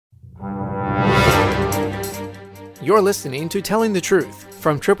You're listening to Telling the Truth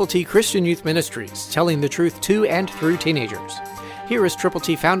from Triple T Christian Youth Ministries, telling the truth to and through teenagers. Here is Triple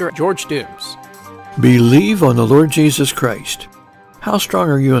T founder George Dooms. Believe on the Lord Jesus Christ. How strong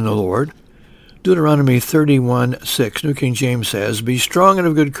are you in the Lord? Deuteronomy 31:6, New King James says, "Be strong and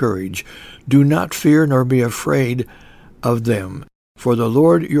of good courage. Do not fear nor be afraid of them. For the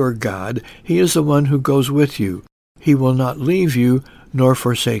Lord your God, He is the one who goes with you. He will not leave you nor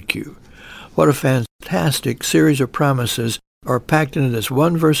forsake you." What a fantastic series of promises are packed into this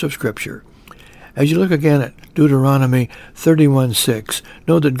one verse of Scripture. As you look again at Deuteronomy 31:6,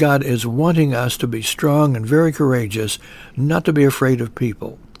 know that God is wanting us to be strong and very courageous, not to be afraid of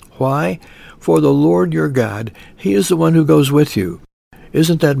people. Why? For the Lord your God, He is the one who goes with you.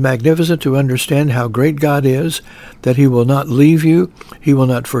 Isn't that magnificent to understand how great God is, that He will not leave you, He will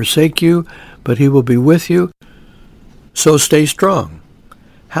not forsake you, but He will be with you? So stay strong.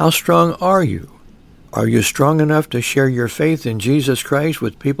 How strong are you? Are you strong enough to share your faith in Jesus Christ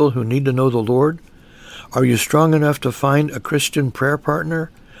with people who need to know the Lord? Are you strong enough to find a Christian prayer partner?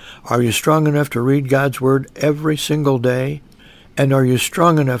 Are you strong enough to read God's Word every single day? And are you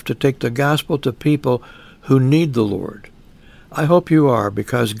strong enough to take the gospel to people who need the Lord? I hope you are,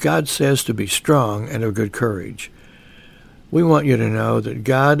 because God says to be strong and of good courage. We want you to know that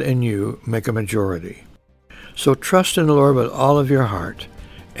God and you make a majority. So trust in the Lord with all of your heart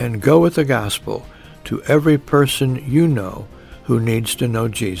and go with the gospel to every person you know who needs to know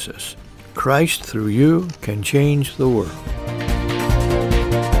Jesus. Christ through you can change the world.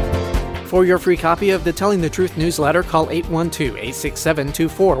 For your free copy of the Telling the Truth newsletter, call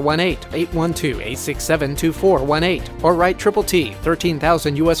 812-867-2418, 812-867-2418, or write Triple T,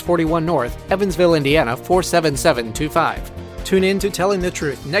 13,000 U.S. 41 North, Evansville, Indiana, 47725. Tune in to Telling the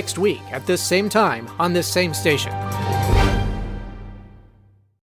Truth next week at this same time on this same station.